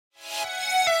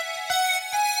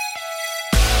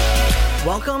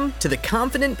Welcome to the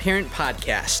Confident Parent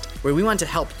Podcast, where we want to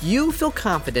help you feel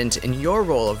confident in your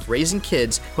role of raising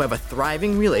kids who have a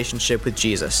thriving relationship with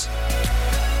Jesus.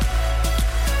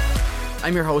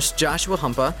 I'm your host, Joshua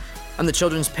Humpa. I'm the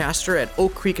children's pastor at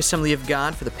Oak Creek Assembly of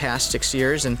God for the past 6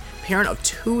 years and parent of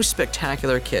 2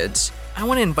 spectacular kids. I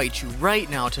want to invite you right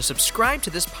now to subscribe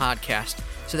to this podcast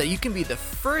so that you can be the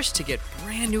first to get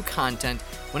brand new content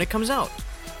when it comes out.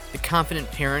 The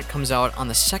Confident Parent comes out on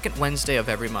the second Wednesday of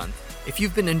every month. If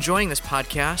you've been enjoying this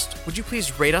podcast, would you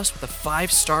please rate us with a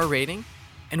 5-star rating?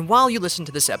 And while you listen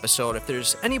to this episode, if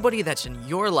there's anybody that's in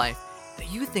your life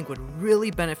that you think would really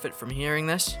benefit from hearing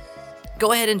this,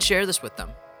 go ahead and share this with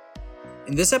them.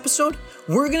 In this episode,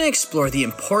 we're going to explore the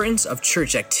importance of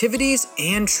church activities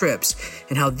and trips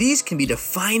and how these can be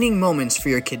defining moments for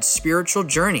your kid's spiritual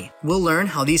journey. We'll learn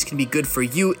how these can be good for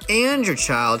you and your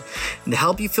child and to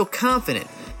help you feel confident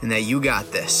in that you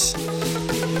got this.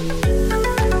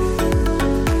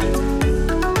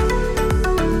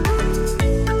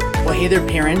 Well, hey there,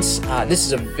 parents. This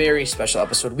is a very special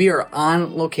episode. We are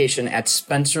on location at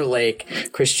Spencer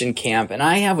Lake Christian Camp, and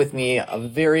I have with me a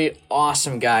very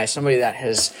awesome guy, somebody that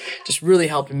has just really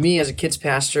helped me as a kids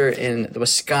pastor in the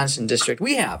Wisconsin district.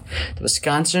 We have the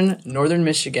Wisconsin Northern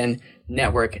Michigan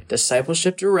Network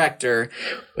Discipleship Director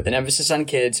with an emphasis on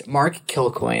kids, Mark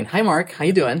Kilcoyne. Hi, Mark. How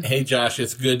you doing? Hey, Josh.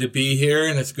 It's good to be here,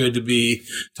 and it's good to be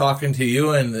talking to you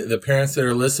and the parents that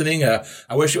are listening. I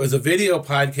wish it was a video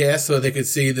podcast so they could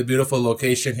see the beautiful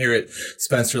location here at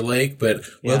Spencer Lake, but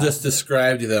we'll just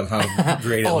describe to them how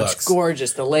great it looks. It's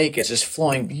gorgeous. The lake is just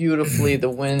flowing beautifully. The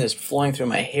wind is flowing through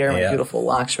my hair, my beautiful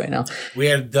locks right now. We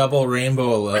had a double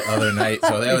rainbow the other night,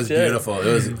 so that was beautiful.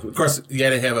 It was, of course, you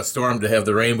got to have a storm to have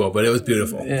the rainbow, but it was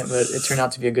beautiful. Yeah, but it turned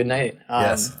out to be a good night.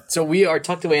 Yes. So we are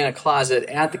tucked away in a closet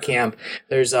at the camp.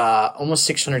 There's almost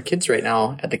 600 kids right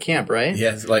now at the camp, right?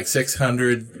 Yes, like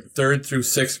 600 3rd through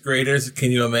 6th graders.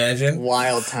 Can you imagine?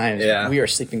 Wild times. Yeah. We are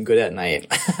sleeping good at night.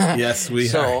 Yes, we are.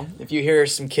 So if you hear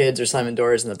some kids or slamming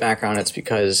doors in the background, it's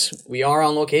because we are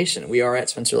on location. We are at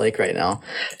Spencer Lake right now.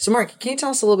 So Mark, can you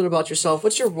tell us a little bit about yourself?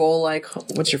 What's your role like?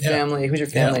 What's your family? Who's your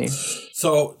family?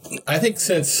 So I think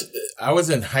since I was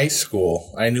in high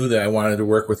school, I knew that I wanted to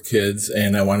work with kids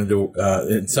and I wanted to,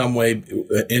 in some way,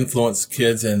 influence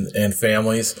kids and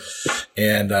families,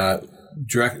 and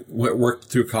worked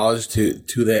through college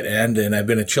to that end. And I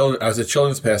was a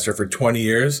children's pastor for 20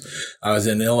 years. I was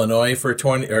in Illinois for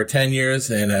 10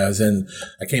 years, and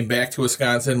I came back to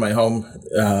Wisconsin, my home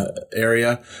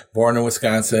area, born in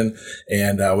Wisconsin,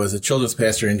 and I was a children's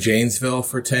pastor in Janesville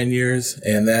for 10 years.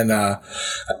 And then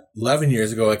 11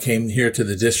 years ago, I came here to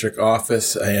the district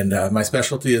office, and my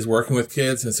specialty is working with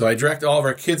kids. And so I direct all of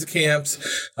our kids camps,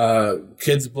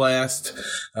 Kids Blast,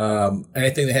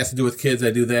 anything that has to do with kids,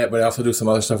 I do that, but I also do some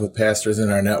other stuff with pastors in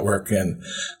our network. And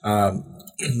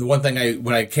the one thing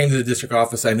when I came to the district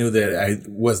office, I knew that I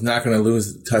was not going to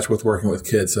lose touch with working with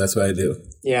kids. So that's what I do.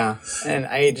 Yeah. And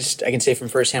I can say from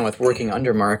firsthand with working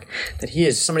under Mark that he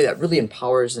is somebody that really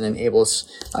empowers and enables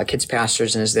kids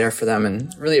pastors and is there for them,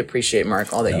 and really appreciate,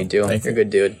 Mark, all that you do. You're a good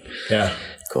dude. Yeah.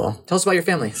 Cool. Tell us about your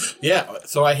family. Yeah.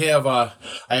 So I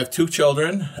have 2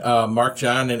 children, Mark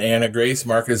John and Anna Grace.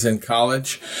 Mark is in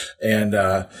college, and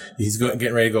he's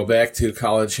getting ready to go back to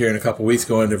college here in a couple weeks,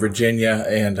 going to Virginia.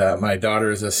 And my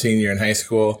daughter is a senior in high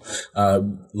school.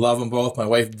 Love them both. My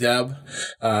wife Deb,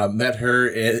 met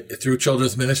her through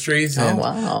Children's Ministries. And,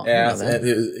 wow! And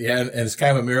it's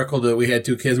kind of a miracle that we had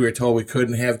 2 kids. We were told we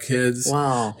couldn't have kids.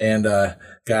 Wow! And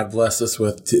God blessed us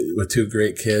with 2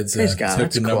 great kids. Praise God.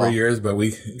 It took a number of years, but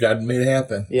God made it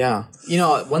happen. Yeah. You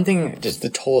know, one thing, just the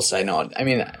total side note, I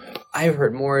mean, I've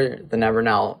heard more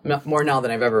now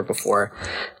than I've ever before,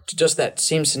 just that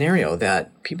same scenario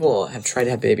that people have tried to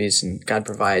have babies and God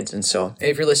provides. And so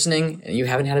if you're listening and you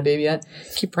haven't had a baby yet,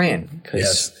 keep praying.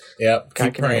 Yes. Yeah,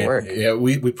 God can make it work. Yeah,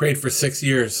 we prayed for 6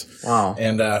 years. Wow.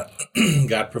 And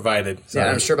God provided. So.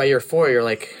 Yeah, I'm sure by year 4 you're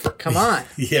like, come on.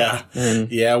 Yeah.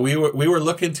 Yeah, we were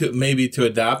looking to maybe to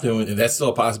adopt, and that's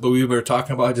still possible. We were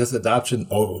talking about just adoption.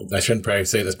 Oh, I shouldn't probably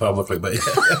say this publicly, but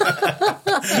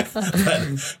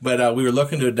but we were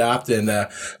looking to adopt, and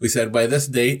we said by this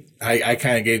date, I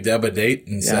kind of gave Deb a date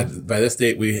and said by this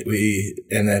date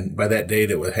and then by that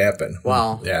date it would happen.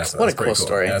 Wow. Yeah. So what a cool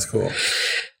story. That's cool.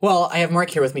 Well, I have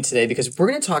Mark here with me today because we're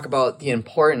going to talk about the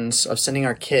importance of sending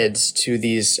our kids to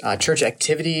these church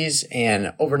activities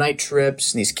and overnight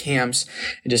trips and these camps,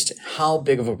 and just how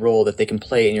big of a role that they can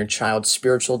play in your child's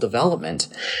spiritual development.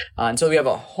 And so we have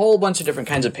a whole bunch of different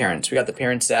kinds of parents. We got the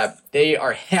parents that they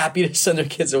are happy to send their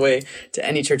kids away to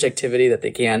any church activity that they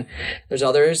can. There's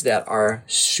others that are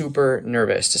super super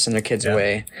nervous to send their kids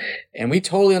away. And we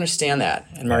totally understand that.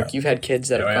 And Mark, you've had kids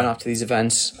that have gone off to these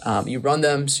events. You run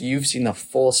them, so you've seen the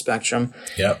full spectrum.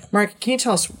 Yep. Mark, can you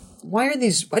tell us, why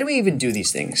do we even do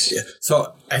these things? Yeah.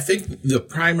 So I think the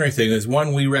primary thing is,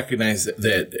 one, we recognize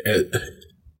that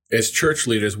as church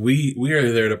leaders, we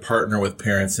are there to partner with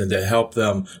parents and to help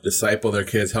them disciple their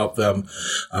kids, help them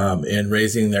in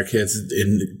raising their kids,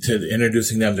 to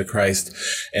introducing them to Christ.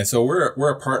 And so we're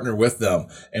a partner with them.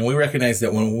 And we recognize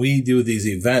that when we do these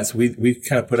events, we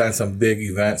kind of put on some big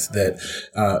events that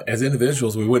as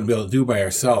individuals we wouldn't be able to do by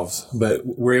ourselves. But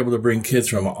we're able to bring kids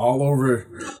from all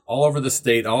over the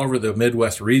state, all over the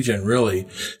Midwest region, really.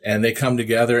 And they come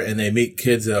together and they meet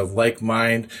kids of like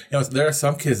mind. There are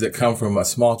some kids that come from a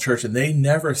small church and they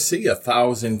never see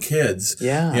 1,000 kids,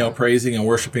 praising and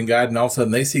worshiping God. And all of a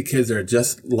sudden they see kids that are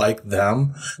just like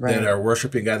them, that are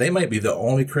worshiping God. They might be the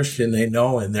only Christian they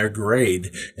know in their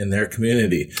grade, in their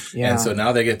community. Yeah. And so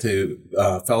now they get to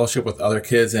fellowship with other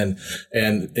kids. And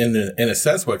in a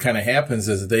sense, what kind of happens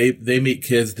is they meet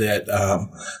kids that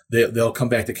they'll come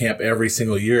back to camp every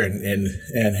single year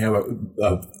and have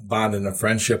a bond and a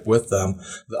friendship with them.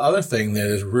 The other thing that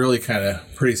is really kind of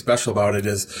pretty special about it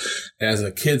is, as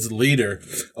a kids leader,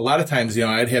 a lot of times,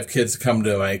 I'd have kids come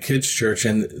to my kids' church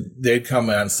and they'd come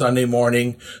on Sunday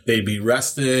morning, they'd be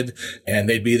rested and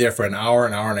they'd be there for an hour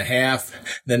and a half,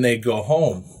 then they'd go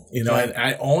home. And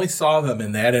I only saw them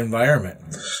in that environment.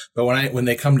 But when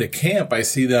they come to camp, I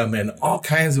see them in all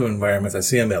kinds of environments. I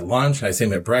see them at lunch, I see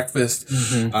them at breakfast,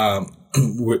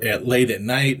 late at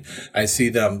night. I see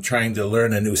them trying to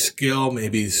learn a new skill,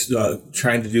 maybe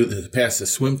trying to pass the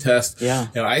swim test. Yeah.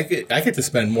 I get to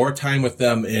spend more time with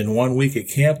them in 1 week at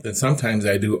camp than sometimes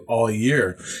I do all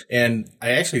year. And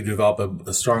I actually develop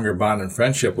a stronger bond and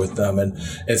friendship with them. And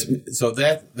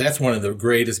that's one of the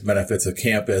greatest benefits of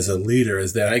camp as a leader,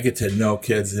 is that I get to know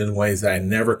kids in ways that I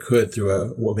never could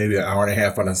through maybe an hour and a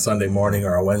half on a Sunday morning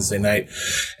or a Wednesday night.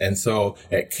 And so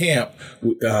at camp,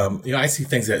 I see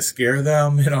things that scare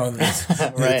them, sometimes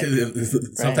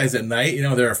at night,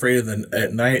 they're afraid of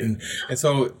at night. And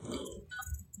so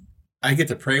I get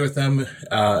to pray with them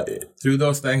through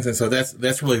those things. And so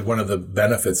that's really one of the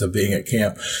benefits of being at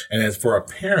camp. And as for a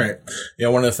parent,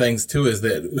 one of the things too is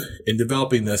that in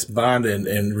developing this bond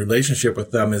and relationship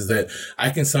with them is that I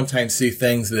can sometimes see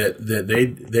things that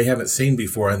they haven't seen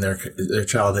before in their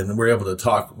child. And we're able to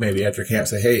talk maybe after camp,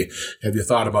 say, hey, have you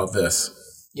thought about this?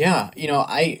 Yeah.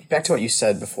 Back to what you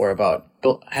said before about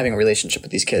having a relationship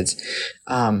with these kids.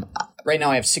 Right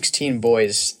now I have 16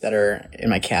 boys that are in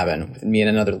my cabin with me and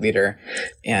another leader.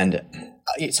 And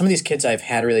some of these kids I've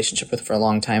had a relationship with for a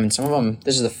long time. And some of them,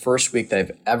 this is the first week that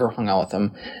I've ever hung out with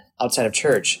them outside of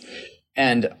church.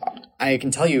 And I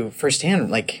can tell you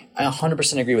firsthand, I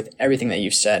 100% agree with everything that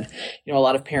you've said. A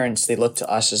lot of parents, they look to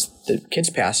us as the kids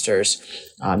pastors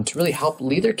to really help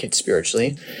lead their kids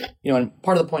spiritually. And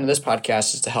part of the point of this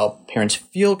podcast is to help parents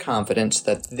feel confident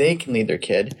so that they can lead their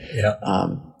kid. Yeah.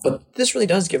 But this really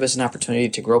does give us an opportunity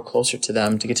to grow closer to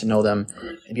them, to get to know them,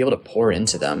 and be able to pour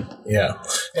into them. Yeah.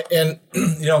 And,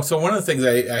 so one of the things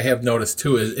I have noticed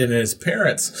too is, and as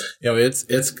parents,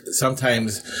 it's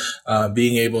sometimes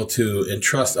being able to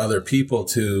entrust other people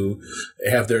to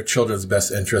have their children's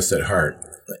best interests at heart.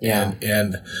 Yeah.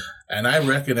 And I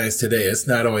recognize today it's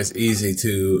not always easy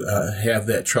to have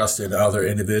that trust in other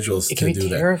individuals to do that. It can be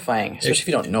terrifying, especially if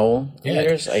you don't know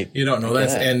leaders. You don't know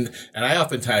that. And I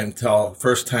oftentimes tell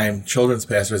first-time children's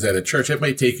pastors at a church, it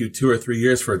might take you 2 or 3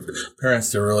 years for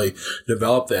parents to really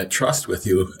develop that trust with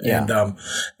you. Yeah.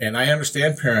 And I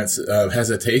understand parents'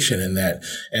 hesitation in that.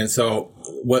 And so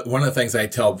one of the things I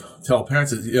tell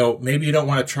parents is, maybe you don't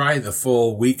want to try the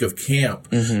full week of camp,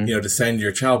 to send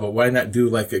your child, but why not do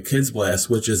like a Kids Blast,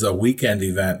 which is a weekend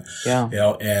event,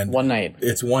 and one night.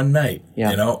 It's one night,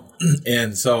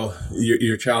 and so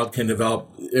your child can develop.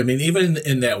 I mean, even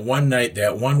in that one night,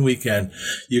 that one weekend,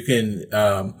 you can,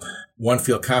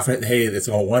 feel confident, hey, it's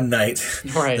on one night.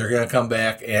 Right. They're going to come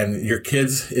back, and your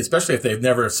kids, especially if they've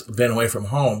never been away from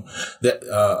home, that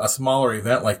a smaller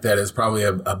event like that is probably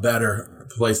a better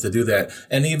place to do that.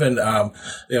 And even,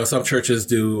 some churches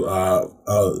do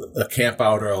a camp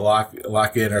out or a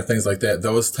lock in or things like that.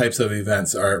 Those types of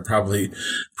events are probably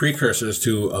precursors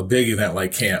to a big event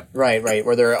like camp. Right,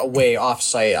 where they're away,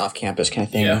 off-site, off-campus kind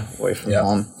of thing, away from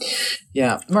home.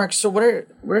 Yeah. Mark, so what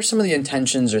are some of the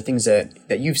intentions or things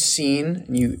that you've seen,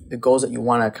 the goals that you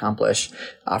want to accomplish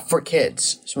for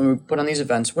kids? So when we put on these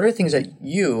events, what are things that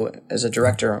you, as a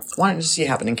director, want to see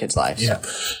happen in kids' lives? Yeah.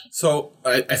 So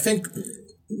I think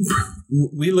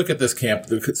we look at this camp.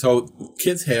 So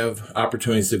kids have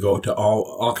opportunities to go to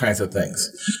all kinds of things.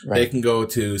 Right. They can go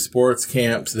to sports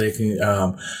camps. They can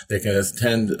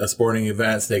attend sporting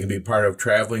events. They can be part of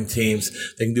traveling teams.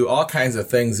 They can do all kinds of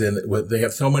things. And they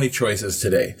have so many choices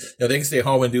today. They can stay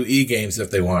home and do e-games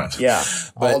if they want. Yeah,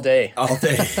 all day.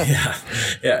 Yeah,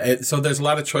 yeah. And so there's a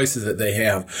lot of choices that they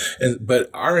have. But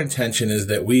our intention is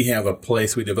that we have a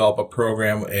place. We develop a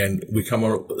program, and we come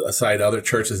aside other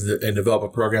churches and develop a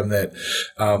program that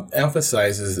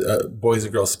emphasizes boys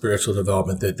and girls spiritual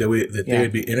development, that they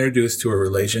would be introduced to a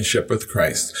relationship with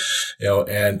Christ.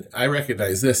 And I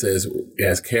recognize this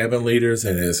as cabin leaders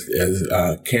and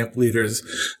as camp leaders,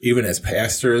 even as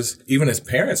pastors, even as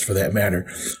parents for that matter.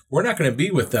 We're not going to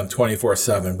be with them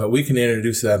 24/7, but we can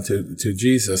introduce them to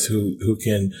Jesus, who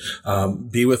can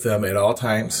be with them at all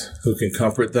times, who can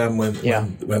comfort them when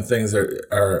things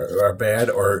are bad,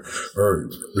 or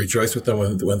rejoice with them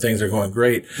when things are going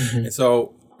great. Mm-hmm. And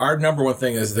so our number one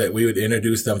thing is that we would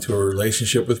introduce them to a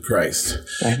relationship with Christ,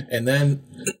 and then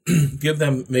give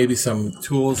them maybe some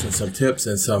tools and some tips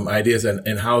and some ideas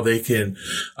and how they can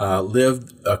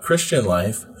live a Christian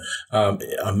life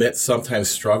amidst sometimes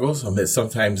struggles, amidst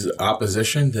sometimes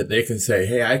opposition, that they can say,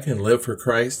 hey, I can live for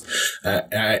Christ.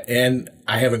 And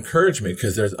I have encouragement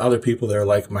because there's other people that are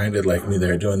like-minded like me that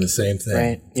are doing the same thing.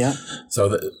 Right. Yeah.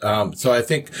 So I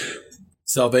think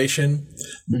salvation,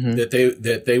 mm-hmm.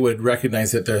 that they would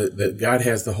recognize that God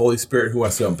has the Holy Spirit who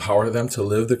wants to empower them to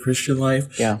live the Christian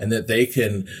life, and that they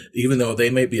can, even though they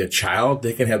may be a child,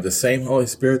 they can have the same Holy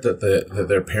Spirit that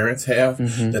their parents have,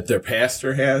 mm-hmm. that their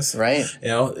pastor has, right?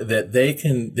 That they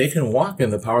can walk in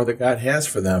the power that God has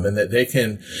for them, and that they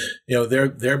can,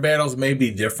 their battles may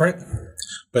be different,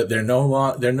 but they're no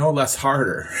less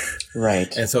harder.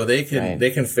 Right. And so they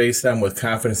can face them with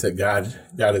confidence that God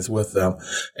is with them.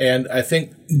 And I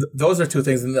think those are two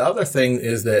things. And the other thing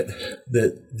is that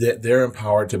they're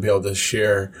empowered to be able to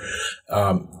share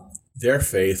their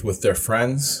faith with their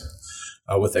friends,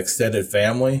 with extended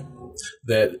family.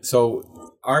 So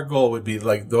our goal would be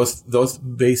like those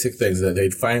basic things, that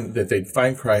they'd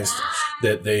find Christ,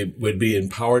 that they would be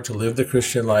empowered to live the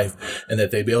Christian life, and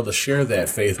that they'd be able to share that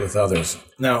faith with others.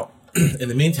 Now, in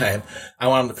the meantime, I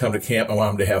want them to come to camp. I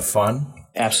want them to have fun.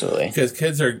 Absolutely. Because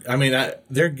kids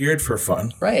they're geared for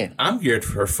fun. Right. I'm geared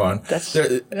for fun. That's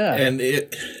what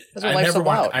life's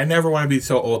about. I never want to be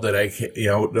so old that I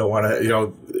don't want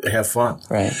to have fun.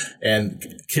 Right.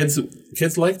 And kids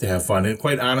like to have fun. And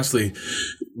quite honestly,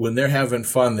 when they're having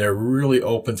fun, they're really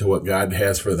open to what God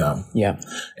has for them. Yeah.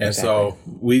 And exactly. So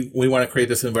we want to create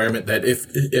this environment that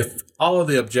if all of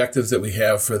the objectives that we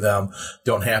have for them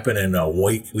don't happen in a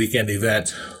weekend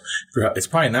event, it's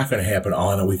probably not going to happen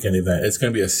all in a weekend event. It's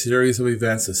going to be a series of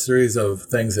events, a series of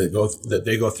things that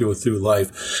they go through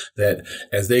life, that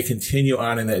as they continue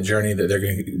on in that journey, that they're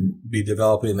going to be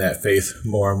developing that faith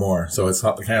more and more. So it's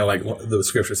kind of like the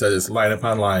scripture says, it's line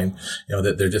upon line,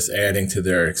 that they're just adding to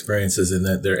their experiences, and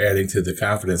that they're adding to the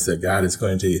confidence that God is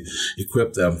going to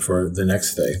equip them for the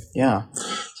next day. Yeah.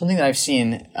 Something that I've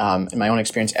seen in my own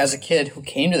experience as a kid who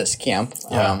came to this camp.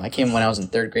 I came when I was in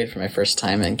third grade for my first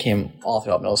time, and came all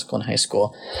throughout middle school and high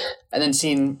school. And then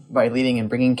seen by leading and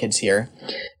bringing kids here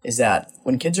is that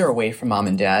when kids are away from mom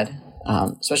and dad,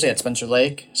 especially at Spencer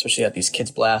Lake, especially at these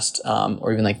Kids Blast,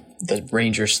 or even like the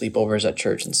Ranger sleepovers at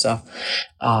church and stuff,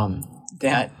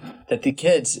 that the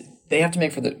kids, they have to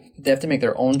make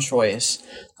their own choice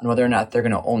on whether or not they're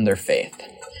going to own their faith.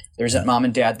 There isn't mom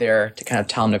and dad there to kind of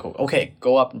tell them to go, okay,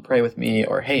 go up and pray with me,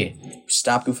 or hey,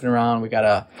 stop goofing around, we got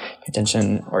to pay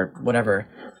attention, or whatever.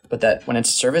 But that when it's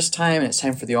service time and it's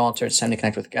time for the altar, it's time to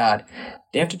connect with God,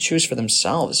 they have to choose for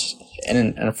themselves.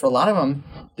 And for a lot of them,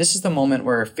 this is the moment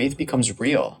where faith becomes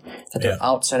real, that they're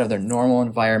outside of their normal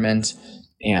environment.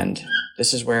 And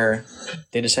this is where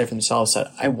they decide for themselves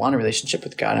that I want a relationship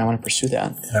with God and I want to pursue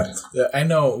that. Yeah. I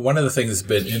know one of the things that's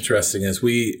been interesting is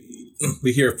we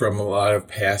hear from a lot of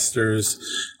pastors,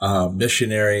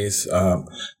 missionaries.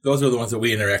 Those are the ones that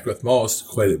we interact with most,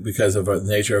 quite because of the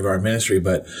nature of our ministry.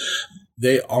 But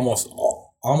they almost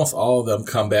all of them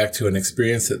come back to an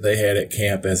experience that they had at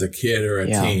camp as a kid or a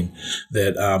teen,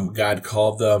 that God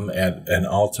called them at an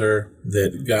altar,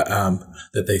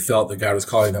 that they felt that God was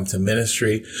calling them to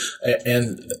ministry.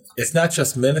 And it's not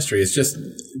just ministry, it's just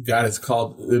God is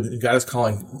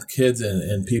calling kids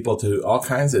and people to all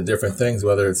kinds of different things,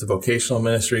 whether it's a vocational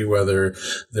ministry, whether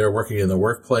they're working in the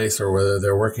workplace, or whether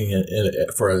they're working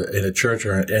in a church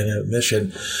or in a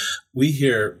mission. We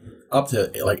hear up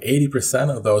to like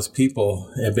 80% of those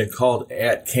people have been called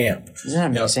at camp. Isn't that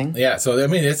amazing? So I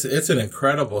mean, it's an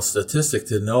incredible statistic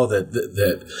to know that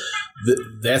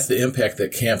that's the impact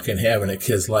that camp can have in a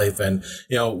kid's life. And,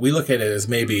 we look at it as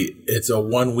maybe it's a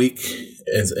 1 week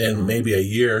and maybe a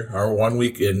year, or 1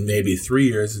 week and maybe 3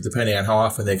 years, depending on how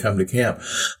often they come to camp.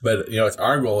 But, it's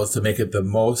our goal is to make it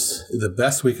the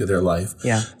best week of their life.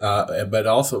 Yeah. But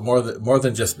also more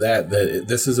than just that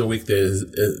this is a week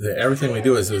that everything we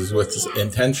do is with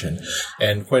intention.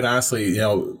 And quite honestly,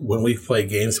 when we play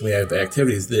games and we have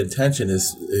activities, the intention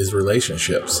is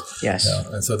relationships. Yes.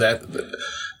 And so that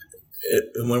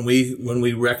when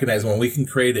we recognize when we can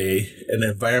create an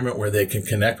environment where they can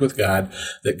connect with God,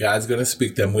 that God's going to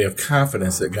speak to them, we have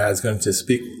confidence that God's going to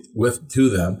speak to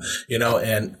them,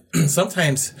 and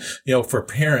sometimes, for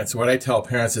parents, what I tell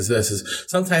parents is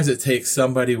sometimes it takes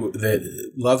somebody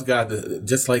that loves God,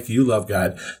 just like you love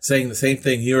God, saying the same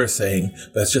thing you're saying,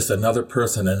 but it's just another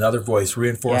person, another voice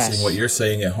reinforcing what you're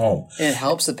saying at home. And it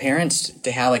helps the parents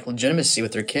to have legitimacy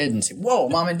with their kid and say, whoa,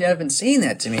 mom and dad have been saying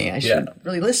that to me. I should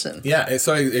really listen. Yeah,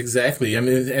 so exactly. I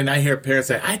mean, and I hear parents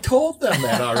say, I told them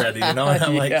that already, and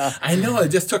I'm like, I know, it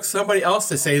just took somebody else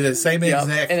to say the same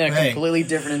exact thing. In a completely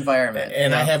different environment.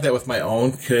 And I have that with my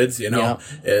own kids.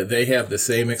 They have the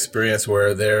same experience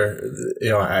where they're,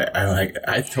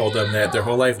 I told them that their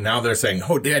whole life. Now they're saying,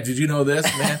 "Oh, Dad, did you know this,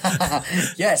 man?"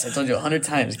 Yes, I told you 100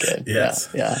 times, kid. Yes,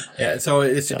 yeah.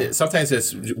 So sometimes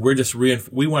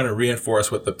we want to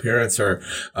reinforce what the parents are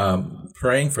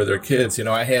praying for their kids.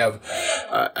 I have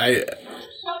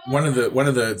one of the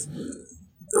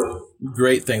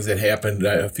great things that happened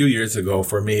a few years ago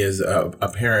for me is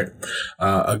a parent,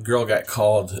 a girl got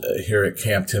called here at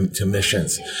camp to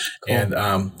missions. Cool.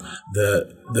 And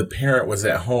the parent was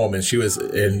at home, and she was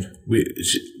in.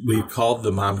 We called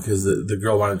the mom because the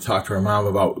girl wanted to talk to her mom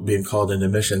about being called into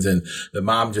missions, and the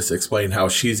mom just explained how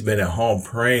she's been at home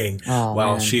praying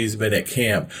while she's been at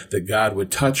camp that God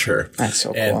would touch her. That's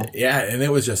so cool. And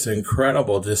it was just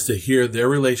incredible just to hear their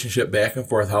relationship back and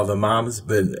forth, how the mom's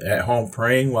been at home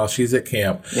praying while she's at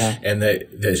camp, and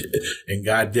and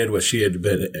God did what she had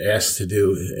been asked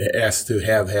to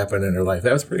have happen in her life.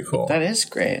 That was pretty cool. That is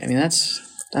great. I mean, that's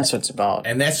what it's about.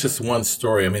 And that's just one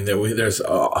story. I mean, there's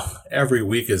every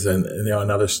week is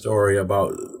another story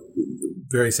about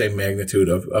very same magnitude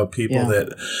of people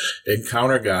that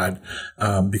encounter God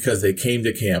because they came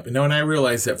to camp. And I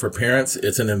realize that for parents,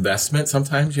 it's an investment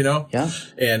sometimes, Yeah.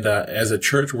 And as a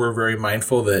church, we're very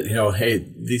mindful that,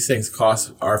 hey, these things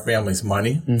cost our families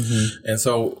money. Mm-hmm. And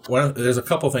so there's a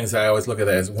couple things I always look at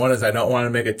that as. One is I don't want to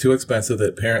make it too expensive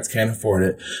that parents can't afford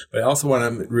it. But I also want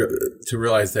them to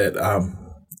realize that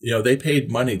they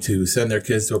paid money to send their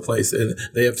kids to a place, and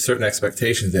they have certain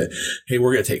expectations that, hey,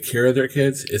 we're going to take care of their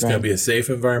kids. It's going to be a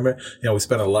safe environment. We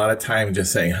spend a lot of time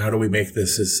just saying, how do we make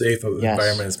this as safe an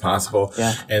environment as possible?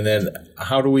 Yeah. And then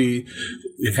how do we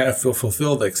kind of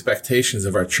fulfill the expectations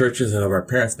of our churches and of our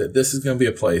parents that this is going to be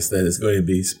a place that is going to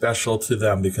be special to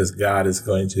them because God is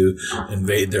going to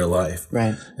invade their life.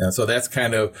 Right. And so that's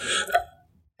kind of...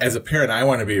 As a parent, I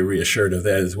want to be reassured of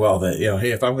that as well. That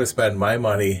hey, if I'm going to spend my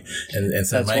money and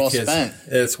send my kids,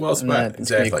 it's well spent.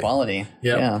 Exactly. It's quality.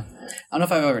 Yep. Yeah. I don't know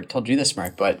if I've ever told you this,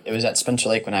 Mark, but it was at Spencer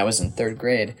Lake when I was in third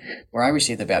grade where I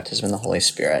received the baptism in the Holy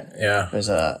Spirit. Yeah. It was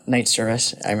a night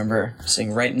service. I remember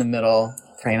sitting right in the middle,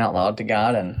 praying out loud to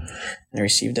God, and I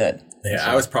received it. Yeah,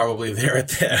 so, I was probably there at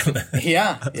that.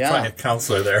 Yeah. Probably a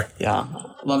counselor there. Yeah.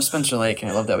 I love Spencer Lake,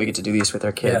 and I love that we get to do these with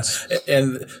our kids. Yeah.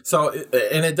 And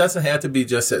it doesn't have to be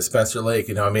just at Spencer Lake.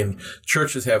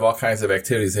 Churches have all kinds of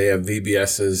activities. They have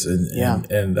VBSs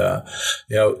and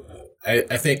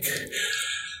I think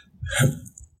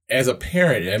as a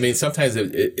parent, sometimes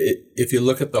if you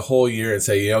look at the whole year and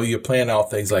say, you plan out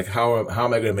things like how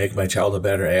am I going to make my child a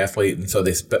better athlete, and so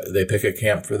they pick a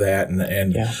camp for that.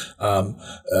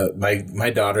 My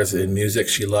daughter's in music;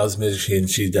 she loves music, and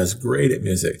she does great at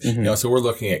music. Mm-hmm. So we're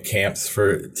looking at camps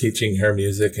for teaching her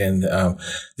music and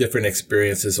different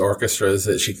experiences, orchestras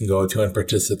that she can go to and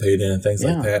participate in, and things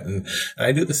like that. And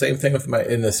I do the same thing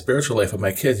in the spiritual life of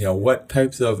my kids. What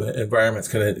types of environments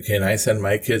can I send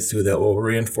my kids to that will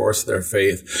reinforce their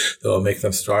faith, that will make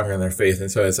them stronger in their faith?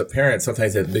 And so as a parent,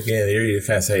 sometimes at the beginning of the year, you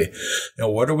kind of say,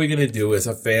 what are we going to do as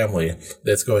a family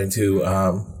that's going to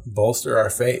bolster our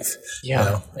faith?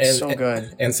 Yeah, and, so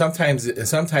good. And sometimes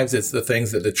it's the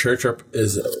things that the church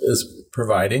is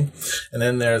providing. And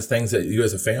then there's things that you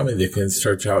as a family that can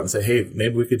search out and say, hey,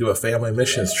 maybe we could do a family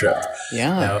missions trip.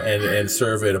 Yeah. And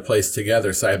serve at a place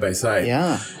together side by side.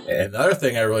 Yeah. And the other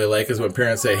thing I really like is when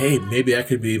parents say, hey, maybe I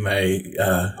could be my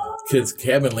kids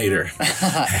cabin leader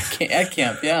at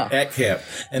camp. Yeah, at camp,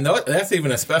 and that's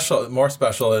even more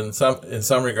special in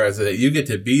some regards, that you get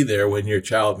to be there when your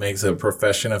child makes a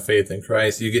profession of faith in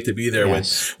Christ. You get to be there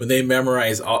when they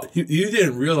memorize all. You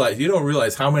don't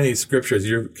realize how many scriptures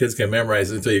your kids can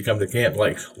memorize until you come to camp.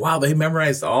 Like, wow, they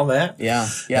memorized all that. Yeah.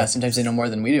 Sometimes they know more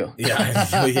than we do.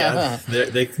 Yeah.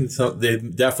 They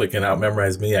definitely can out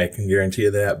memorize me. I can guarantee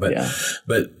you that.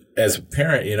 But as a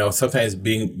parent, sometimes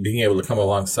being able to come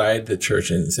alongside the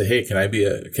church and say, hey, can I be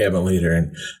a cabin leader?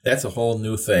 And that's a whole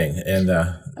new thing. And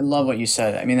I love what you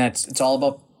said. I mean, it's all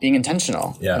about being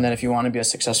intentional. Yeah. And that if you want to be a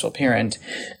successful parent,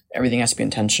 everything has to be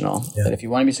intentional. Yeah. That if you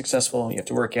want to be successful, you have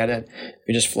to work at it. If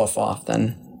you just fluff off,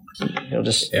 then the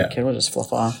kid will just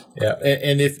fluff off. Yeah.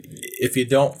 And if you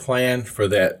don't plan for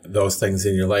those things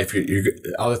in your life,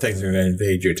 other things are going to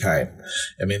invade your time.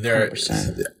 I mean, there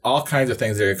 100%. Are all kinds of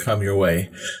things that are going to come your way.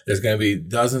 There's going to be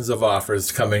dozens of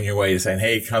offers coming your way saying,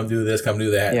 hey, come do this, come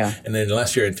do that. Yeah. And then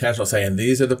unless you're intentional saying,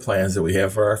 these are the plans that we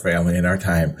have for our family and our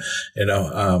time,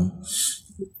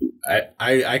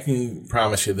 I can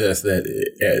promise you this, that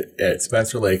at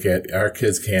Spencer Lake, at our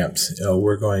kids' camps,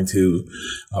 we're going to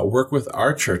work with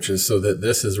our churches so that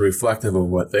this is reflective of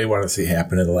what they want to see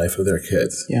happen in the life of their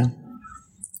kids.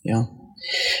 Yeah.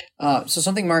 So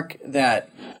something, Mark,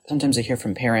 that sometimes I hear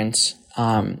from parents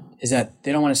is that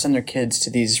they don't want to send their kids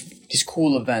to these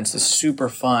cool events, this super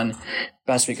fun,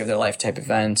 best week of their life type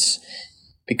events,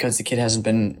 because the kid hasn't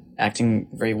been acting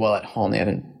very well at home. They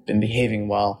haven't been behaving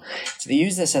well. So they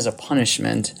use this as a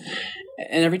punishment.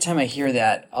 And every time I hear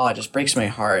that, it just breaks my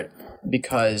heart,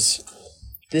 because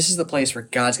this is the place where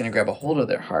God's going to grab a hold of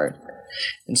their heart.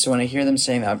 And so when I hear them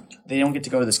saying that they don't get to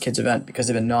go to this kid's event because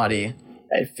they've been naughty,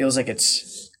 it feels like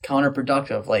it's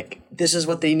counterproductive. Like, this is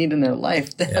what they need in their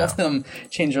life to help them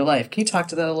change their life. Can you talk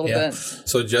to that a little bit?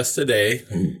 So just today,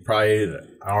 probably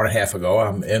an hour and a half ago,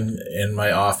 I'm in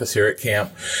my office here at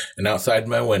camp, and outside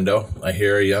my window, I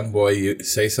hear a young boy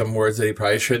say some words that he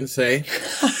probably shouldn't say.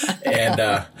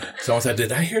 And someone said,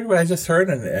 did I hear what I just heard?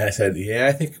 And I said, yeah,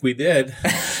 I think we did.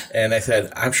 And I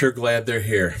said, I'm sure glad they're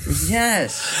here.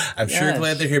 Yes. I'm sure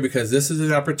glad they're here, because this is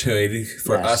an opportunity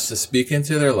for us to speak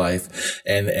into their life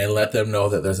and let them know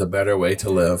that there's a better way to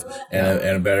live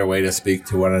and a better way to speak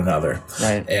to one another.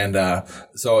 Right. And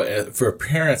so for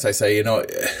parents, I say,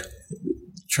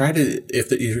 try to,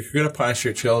 if you're going to punish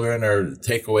your children or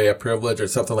take away a privilege or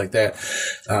something like that,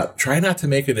 try not to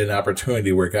make it an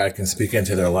opportunity where God can speak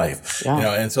into their life.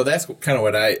 Yeah. And so that's kind of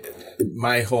what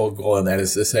my whole goal in that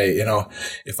is to say,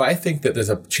 if I think that there's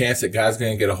a chance that God's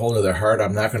going to get a hold of their heart,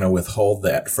 I'm not going to withhold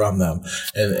that from them.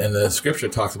 And the scripture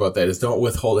talks about that, is don't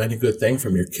withhold any good thing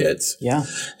from your kids. Yeah.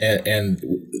 And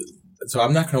so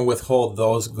I'm not going to withhold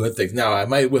those good things. Now, I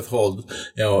might withhold,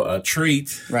 a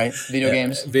treat. Right.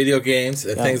 Video games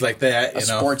and things like that. A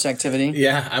sports activity.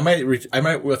 Yeah. I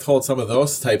might withhold some of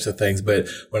those types of things. But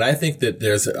when I think that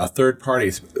there's a third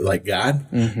party like God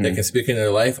that can speak into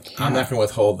their life, I'm not going to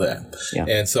withhold that. Yeah.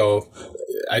 And so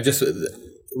I just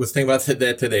was thinking about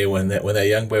that today when that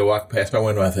young boy walked past my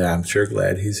window. I thought, I'm sure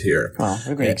glad he's here. Wow,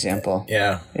 what a great example.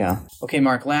 Yeah. Okay,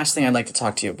 Mark, last thing I'd like to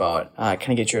talk to you about, kind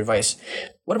of get your advice.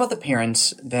 What about the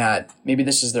parents that maybe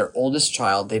this is their oldest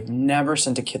child? They've never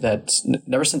sent a kid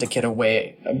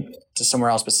away to somewhere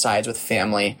else besides with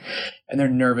family, and they're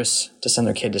nervous to send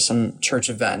their kid to some church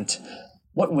event.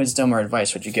 What wisdom or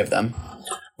advice would you give them?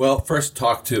 Well, first,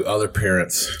 talk to other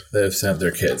parents that have sent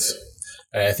their kids.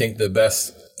 And I think the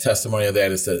best testimony of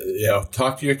that is to,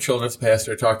 talk to your children's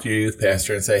pastor, talk to your youth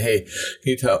pastor, and say, hey,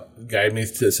 can you guide me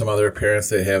to some other parents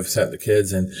that have sent the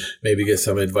kids, and maybe get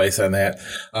some advice on that.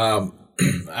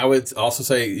 I would also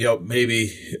say,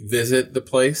 maybe visit the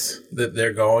place that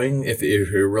they're going if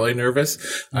you're really nervous.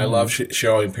 Mm-hmm. I love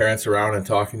showing parents around and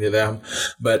talking to them.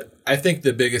 But I think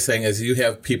the biggest thing is you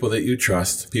have people that you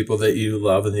trust, people that you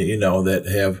love and that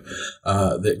that have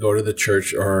that go to the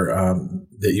church or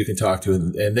that you can talk to,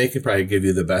 and they can probably give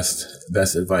you the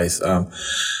best advice.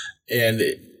 And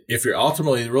if you're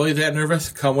ultimately really that nervous,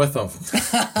 come with them.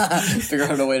 Figure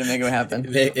out a way to make it happen.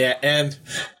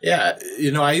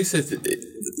 I used to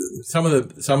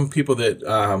some people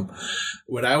that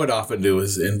what I would often do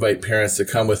is invite parents to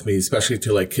come with me, especially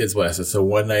to like Kids Blast. It's a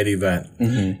one-night event,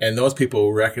 and those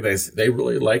people recognize they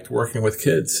really liked working with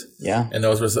kids. Yeah, and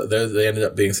they ended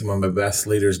up being some of my best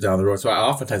leaders down the road. So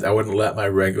oftentimes I wouldn't let my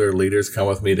regular leaders come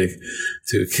with me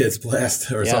to Kids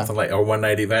Blast or something like a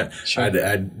one-night event. Sure.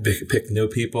 I'd pick new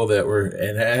people that were,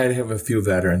 and I'd have a few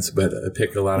veterans, but I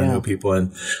pick a lot of new people,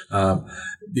 and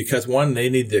because one, they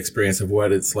need the experience of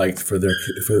what it's like for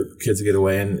kids to get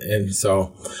away, and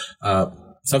so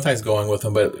sometimes going with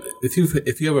them, but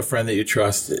if you have a friend that you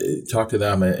trust, talk to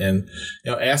them and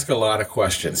ask a lot of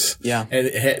questions. Yeah.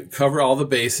 And cover all the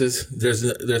bases.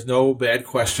 There's no bad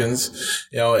questions,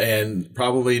 and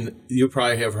you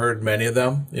probably have heard many of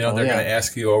them. They're going to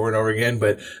ask you over and over again,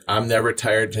 but I'm never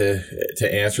tired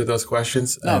to answer those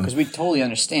questions. No, because we totally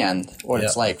understand what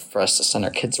it's like for us to send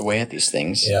our kids away at these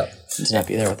things. Yeah. And to not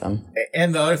be there with them.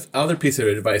 And the other piece of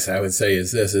advice I would say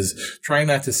is is try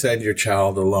not to send your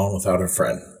child alone without a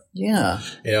friend. Yeah.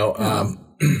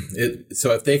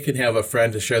 So if they can have a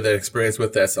friend to share that experience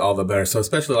with, that's all the better. So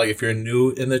especially like if you're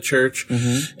new in the church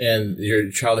and your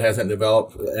child hasn't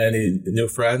developed any new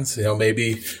friends,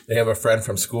 maybe they have a friend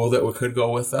from school that could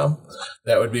go with them.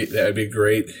 That would be a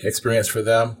great experience for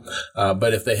them.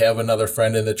 But if they have another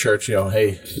friend in the church,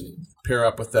 hey, pair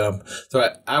up with them. So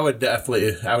I would not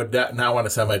want to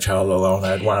send my child alone.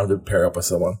 I'd want them to pair up with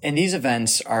someone. And these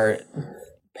events are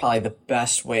probably the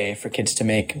best way for kids to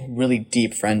make really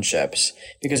deep friendships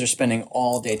because they're spending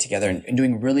all day together and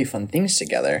doing really fun things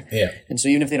together. Yeah. And so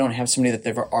even if they don't have somebody that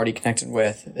they've already connected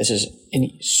with, this is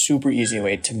a super easy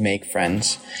way to make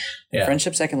friends. Yeah.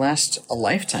 Friendships that can last a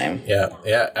lifetime. Yeah.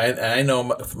 I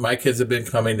know my kids have been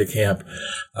coming to camp,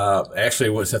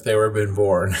 actually since they were been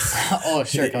born. Oh,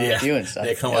 sure, coming with you and stuff.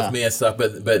 They come with me and stuff,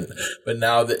 but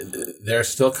now they're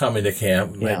still coming to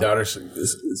camp. My daughter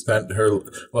spent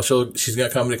she's going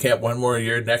to come to camp one more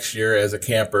year next year as a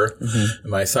camper. And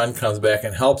my son comes back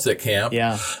and helps at camp.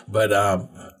 Yeah. But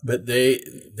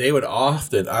they would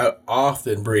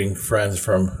often bring friends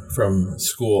from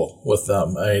school with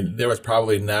them. There was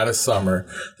probably not a summer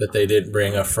that they didn't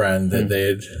bring a friend that they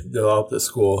had developed at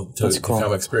school to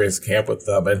come experience camp with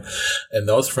them. And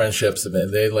those friendships,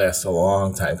 they last a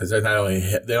long time because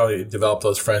they only develop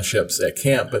those friendships at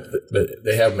camp, but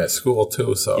they have them at school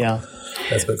too. So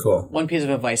that's been cool. One piece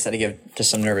of advice that I give to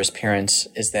some nervous parents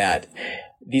is that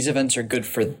these events are good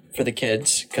for the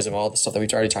kids because of all the stuff that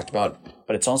we've already talked about,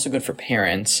 but it's also good for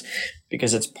parents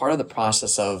because it's part of the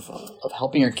process of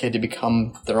helping your kid to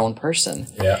become their own person.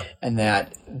 Yeah. And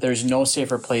that there's no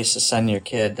safer place to send your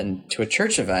kid than to a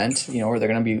church event, where they're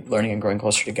going to be learning and growing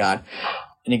closer to God.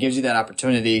 And it gives you that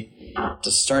opportunity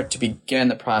to start to begin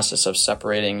the process of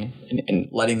separating and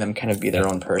letting them kind of be their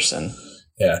own person.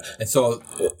 Yeah. And so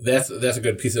that's a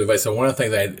good piece of advice. So one of the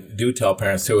things I do tell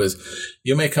parents too is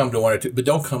you may come to one or two, but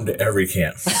don't come to every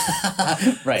camp.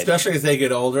 Right. Especially as they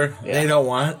get older. Yeah. They don't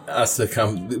want us to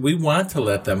come. We want to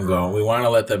let them go. We want to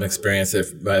let them experience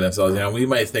it by themselves. We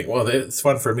might think, well, it's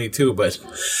fun for me too, but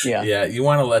you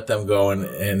want to let them go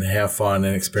and have fun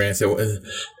and experience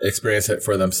it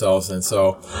for themselves. And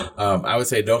so I would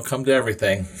say don't come to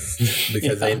everything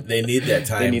because they need that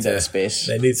time. They need that space.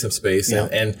 They need some space. Yeah.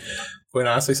 And quite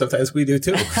honestly, sometimes we do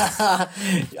too.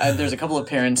 There's a couple of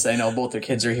parents that I know both their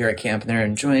kids are here at camp and they're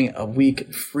enjoying a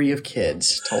week free of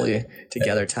kids, totally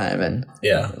together time and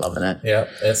loving it. Yeah,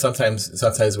 and sometimes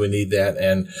we need that,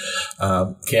 and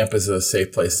camp is a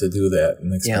safe place to do that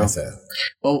and experience that.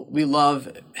 Well, we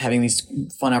love having these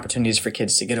fun opportunities for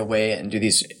kids to get away and do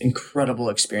these incredible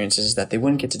experiences that they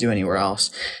wouldn't get to do anywhere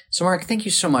else. So, Mark, thank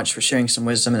you so much for sharing some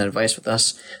wisdom and advice with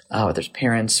us, with their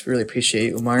parents. Really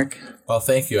appreciate you, Mark. Well,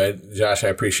 thank you, Josh. I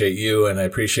appreciate you, and I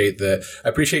appreciate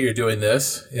you're doing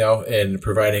this, and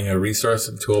providing a resource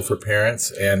and tool for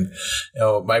parents. And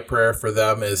my prayer for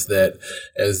them is that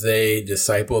as they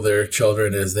disciple their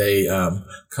children, as they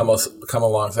come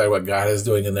alongside what God is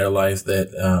doing in their lives,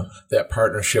 that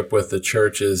partnership with the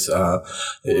church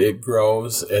it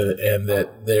grows, and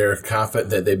that they're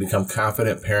confident, that they become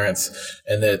confident parents,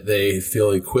 and that they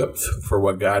feel equipped for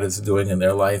what God is doing in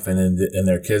their life and in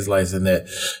their kids' lives, and that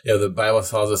the Bible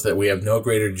tells us that we have no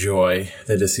greater joy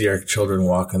than to see our children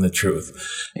walk in the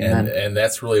truth. And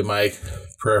that's really my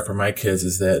prayer for my kids,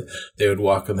 is that they would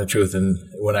walk in the truth. And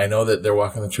when I know that they're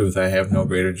walking the truth, I have no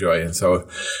greater joy. And so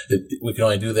we can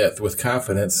only do that with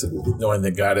confidence, knowing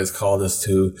that God has called us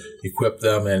to equip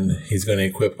them, and He's going to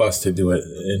equip us to do it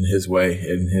in His way,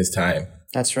 in His time.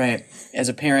 That's right. As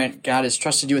a parent, God has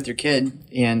trusted you with your kid,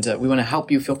 and we want to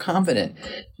help you feel confident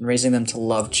in raising them to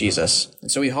love Jesus. And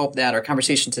so we hope that our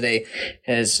conversation today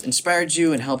has inspired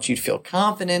you and helped you feel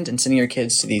confident in sending your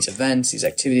kids to these events, these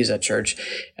activities at church,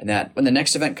 and that when the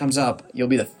next event comes up, you'll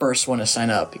be the first one to sign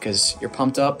up because you're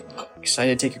pumped up,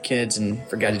 excited to take your kids, and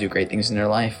for God to do great things in their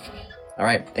life. All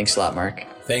right. Thanks a lot, Mark.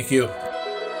 Thank you.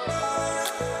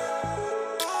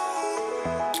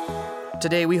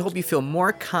 Today, we hope you feel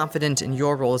more confident in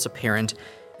your role as a parent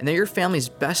and that your family's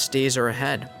best days are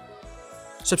ahead.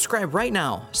 Subscribe right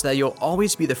now so that you'll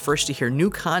always be the first to hear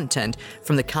new content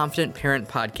from the Confident Parent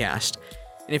Podcast.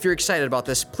 And if you're excited about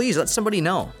this, please let somebody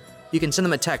know. You can send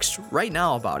them a text right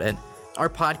now about it Our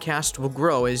podcast will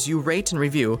grow as you rate and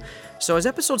review, so as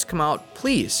episodes come out,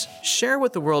 please share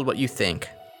with the world what you think.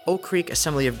 Oak Creek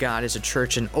Assembly of God is a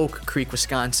church in Oak Creek,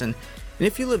 Wisconsin, and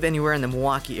if you live anywhere in the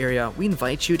Milwaukee area, we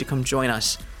invite you to come join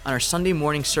us on our Sunday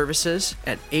morning services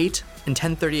at 8 and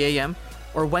 10:30 a.m.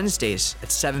 or Wednesdays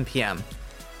at 7 p.m.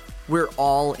 We're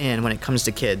all in when it comes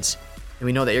to kids, and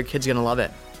we know that your kid's going to love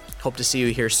it. Hope to see you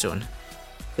here soon.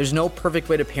 There's no perfect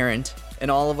way to parent,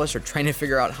 and all of us are trying to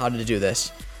figure out how to do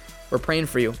this. We're praying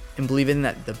for you and believing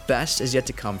that the best is yet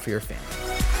to come for your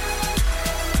family.